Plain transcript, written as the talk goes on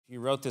You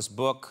wrote this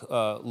book,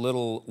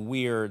 Little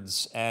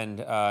Weirds, and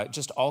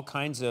just all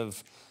kinds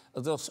of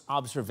those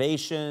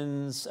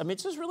observations. I mean,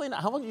 it's just really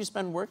nice. How long did you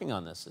spend working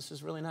on this? This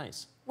is really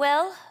nice.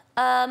 Well,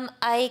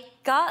 I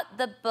got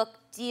the book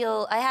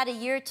deal. I had a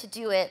year to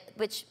do it,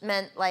 which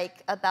meant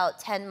like about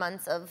 10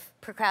 months of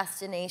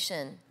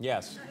procrastination.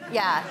 Yes.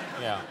 Yeah.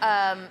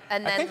 Yeah.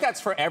 And then I think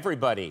that's for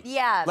everybody.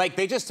 Yeah. Like,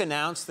 they just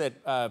announced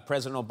that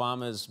President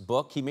Obama's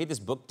book, he made this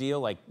book deal,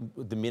 like,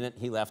 the minute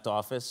he left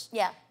office.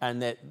 Yeah.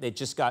 And that it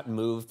just got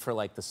moved for,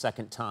 like, the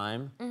second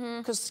time.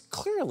 Because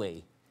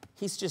clearly,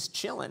 he's just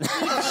chilling. He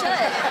should.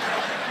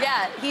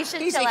 Yeah, he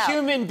should He's chill a out.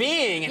 human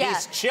being, and Yeah.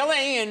 he's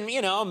chilling, and,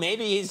 you know,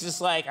 maybe he's just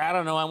like, I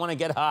don't know, I want to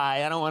get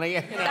high. I don't want to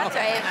get, you know. That's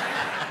right.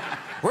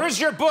 Where's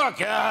your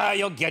book?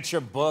 You'll get your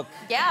book.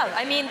 Yeah,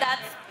 I mean,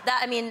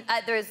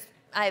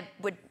 I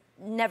would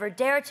never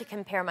dare to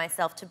compare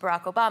myself to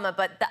Barack Obama,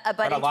 but in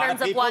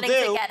terms of wanting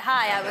to get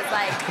high, I was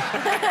like...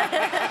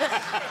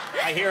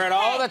 I hear it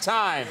all the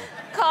time.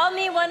 Call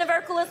me one of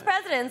our coolest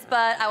presidents,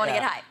 but I want to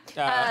get high.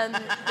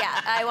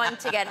 Yeah, I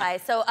want to get high.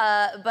 So,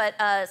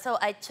 so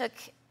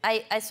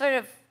I sort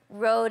of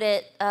wrote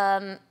it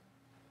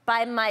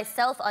by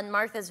myself on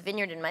Martha's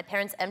Vineyard in my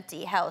parents'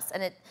 empty house,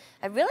 and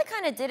I really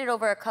kind of did it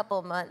over a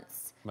couple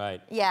months.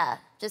 Right. Yeah,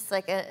 just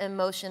like an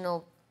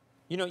emotional.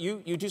 You know,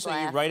 you do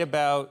say you write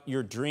about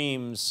your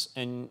dreams,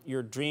 and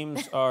your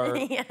dreams are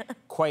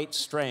quite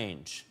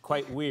strange,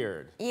 quite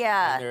weird.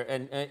 Yeah. But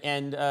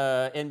in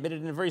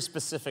a very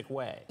specific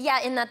way.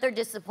 Yeah, in that they're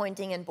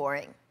disappointing and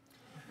boring.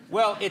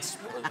 Well,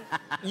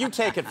 you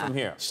take it from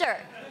here. Sure.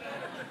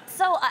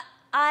 So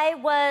I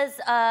was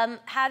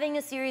having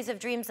a series of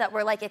dreams that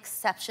were like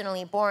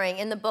exceptionally boring.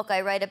 In the book,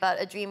 I write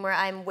about a dream where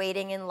I'm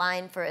waiting in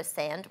line for a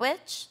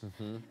sandwich,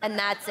 and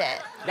that's it.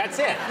 That's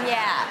it?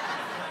 Yeah.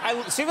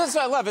 See, this is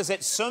what I love, is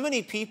that so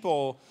many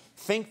people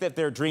think that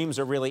their dreams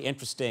are really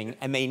interesting,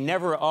 and they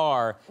never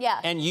are. Yeah.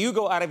 And you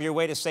go out of your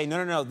way to say,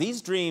 no,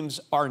 these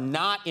dreams are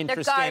not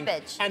interesting.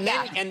 They're garbage. And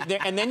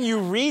then you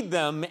read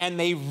them, and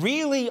they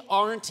really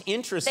aren't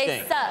interesting. They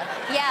suck,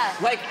 yeah.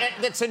 Like,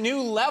 it's a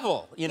new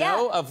level, you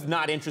know, of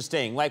not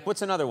interesting. Like,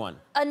 what's another one?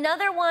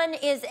 Another one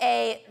is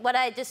what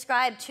I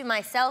described to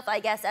myself, I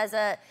guess, as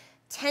a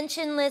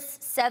tensionless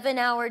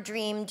 7-hour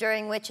dream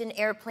during which an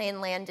airplane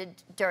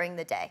landed during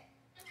the day.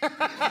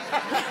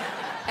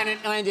 And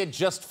it landed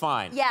just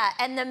fine. Yeah,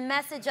 and the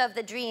message of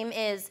the dream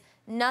is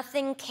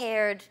nothing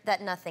cared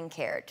that nothing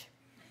cared.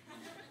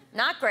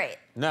 Not great.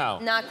 No.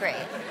 Not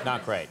great.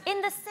 Not great.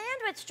 In the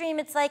sandwich dream,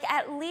 it's like,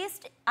 at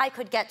least I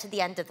could get to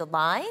the end of the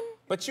line.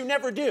 But you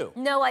never do.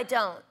 No, I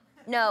don't.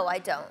 No, I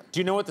don't. Do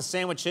you know what the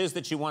sandwich is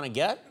that you want to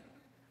get?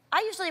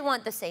 I usually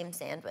want the same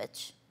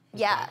sandwich.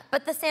 Yeah,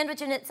 but the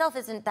sandwich in itself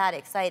isn't that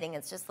exciting.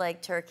 It's just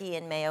like turkey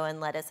and mayo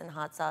and lettuce and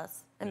hot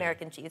sauce,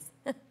 American cheese.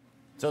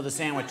 So the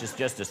sandwich is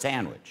just a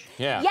sandwich?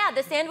 Yeah. Yeah,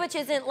 the sandwich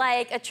isn't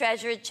like a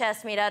treasured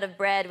chest made out of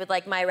bread with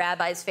like my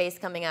rabbi's face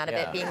coming out of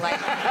it being like,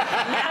 no!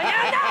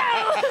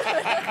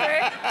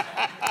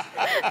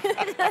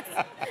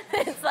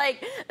 It's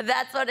like,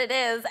 that's what it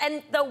is.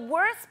 And the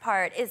worst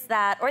part is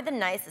that, or the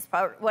nicest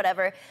part,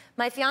 whatever,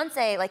 my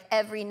fiancé, like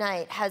every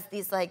night has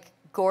these like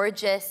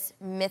gorgeous,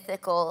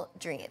 mythical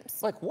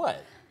dreams. Like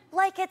what?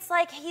 Like, it's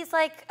like, he's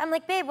like, I'm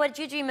like, babe, what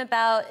did you dream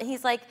about? And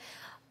he's like,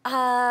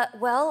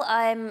 well,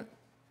 I'm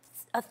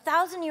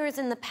 1,000 years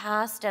in the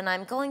past, and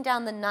I'm going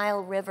down the Nile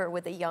River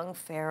with a young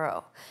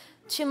pharaoh.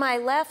 To my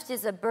left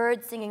is a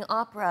bird singing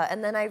opera,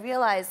 and then I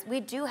realize we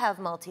do have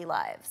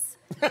multi-lives.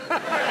 I'm like,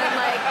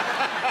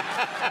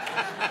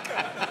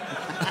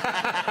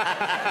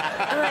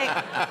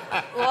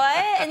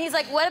 what? And he's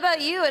like, what about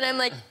you? And I'm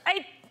like,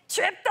 I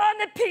tripped on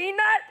the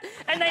peanut,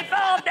 and I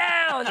fell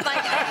down.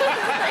 Like,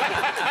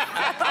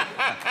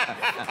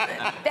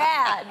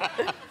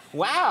 bad.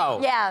 Wow.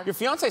 Yeah. Your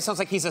fiancé sounds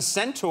like he's a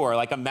centaur,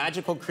 like a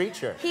magical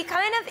creature. He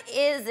kind of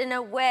is, in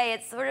a way.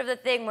 It's sort of the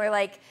thing where,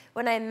 like,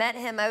 when I met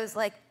him, I was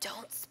like,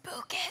 don't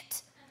spook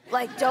it.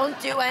 Like, don't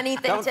do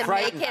anything to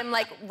make him,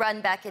 like,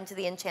 run back into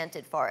the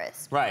enchanted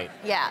forest. Right.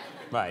 Yeah.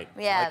 Right.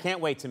 Yeah. Well, I can't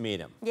wait to meet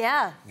him.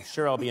 Yeah. I'm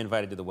sure I'll be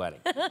invited to the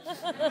wedding. I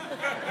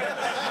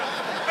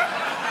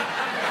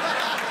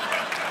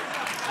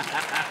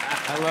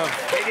love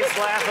Biggest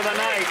laugh of the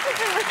night.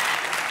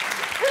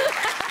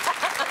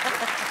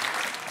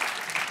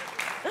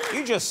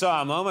 You just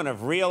saw a moment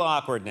of real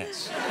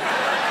awkwardness.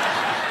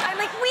 I'm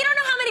like, we don't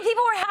know how many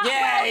people were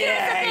halfway.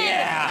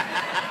 Yeah.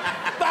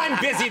 I'm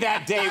busy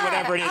that day,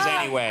 whatever it is,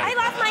 anyway. I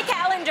lost my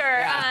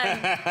calendar.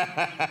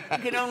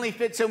 You can only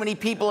fit so many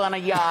people on a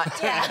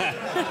yacht.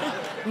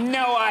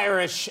 No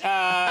Irish.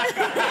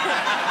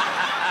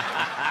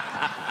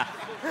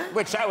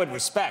 Which I would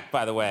respect,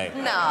 by the way.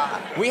 No.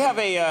 We have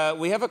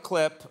a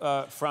clip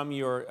from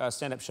your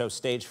stand-up show,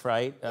 Stage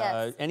Fright.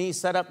 Yes. Any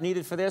setup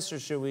needed for this, or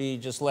should we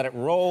just let it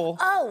roll?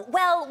 Oh,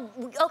 well,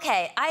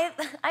 okay. I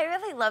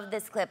really love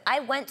this clip. I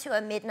went to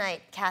a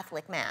midnight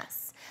Catholic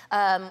mass,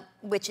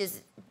 which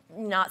is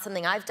not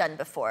something I've done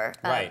before.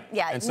 Right.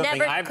 Yeah, And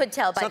never could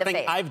tell by the face.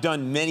 Something I've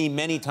done many,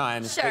 many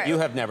times that you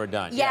have never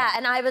done. Yeah,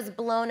 and I was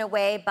blown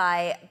away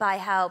by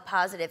how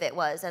positive it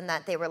was, and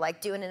that they were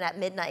like doing it at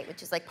midnight,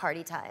 which is like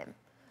party time.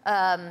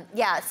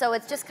 Yeah, so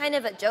it's just kind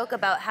of a joke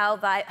about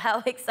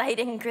how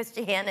exciting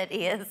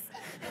Christianity is.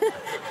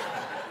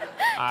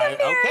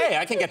 Okay,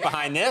 I can get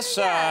behind this.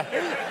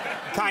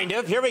 Kind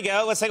of. Here we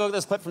go. Let's take a look at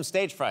this clip from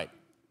Stage Fright.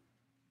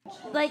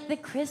 Like the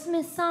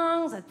Christmas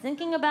songs, I'm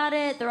thinking about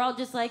it. They're all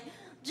just like,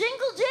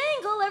 jingle,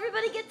 jingle,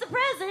 everybody gets a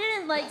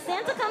present. Like,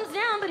 Santa comes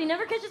down, but he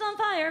never catches on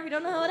fire. We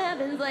don't know how it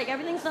happens. Like,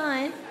 everything's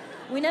fine.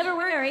 We never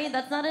worry.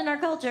 That's not in our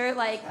culture.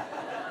 Like,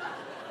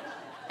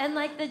 and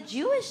like the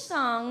Jewish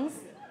songs,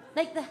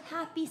 like the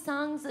happy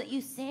songs that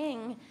you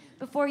sing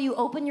before you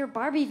open your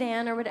Barbie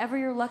van or whatever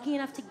you're lucky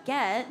enough to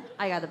get.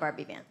 I got the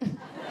Barbie van.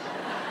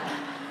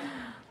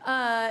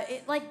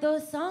 Like,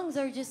 those songs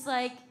are just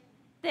like,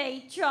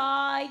 they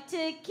tried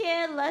to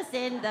kill us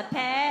in the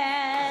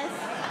past.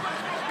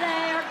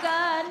 They're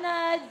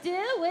gonna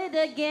do it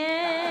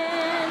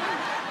again.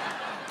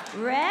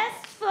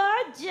 Rest for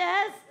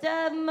just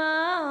a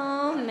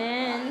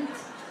moment.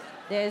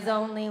 There's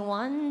only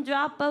one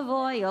drop of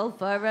oil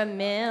for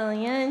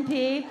 1,000,000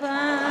 people.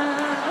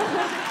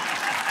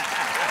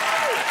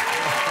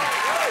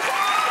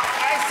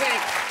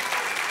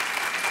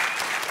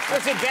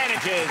 There's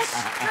advantages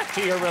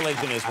to your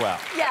religion as well.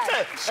 Yeah,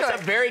 That's a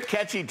very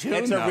catchy tune.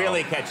 It's a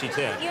really catchy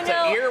tune. You It's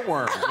know, an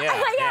earworm. Yeah,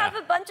 I have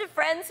a bunch of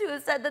friends who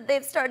have said that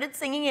they've started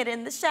singing it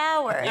in the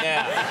shower.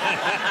 Yeah.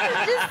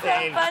 It's just so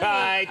They've funny.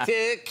 tried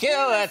to kill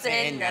us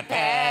in the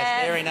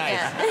past. Very nice.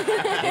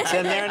 Yeah. It's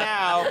in there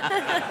now.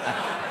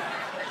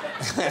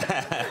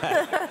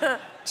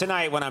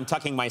 Tonight, when I'm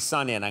tucking my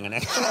son in, I'm gonna.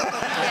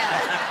 Yeah.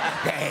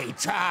 They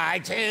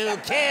tried to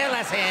kill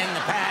us in the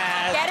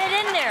past. Get it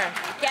in there.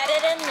 Get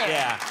it in there.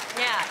 Yeah.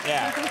 Yeah.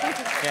 Yeah.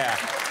 Yeah.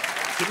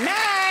 Good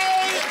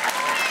night.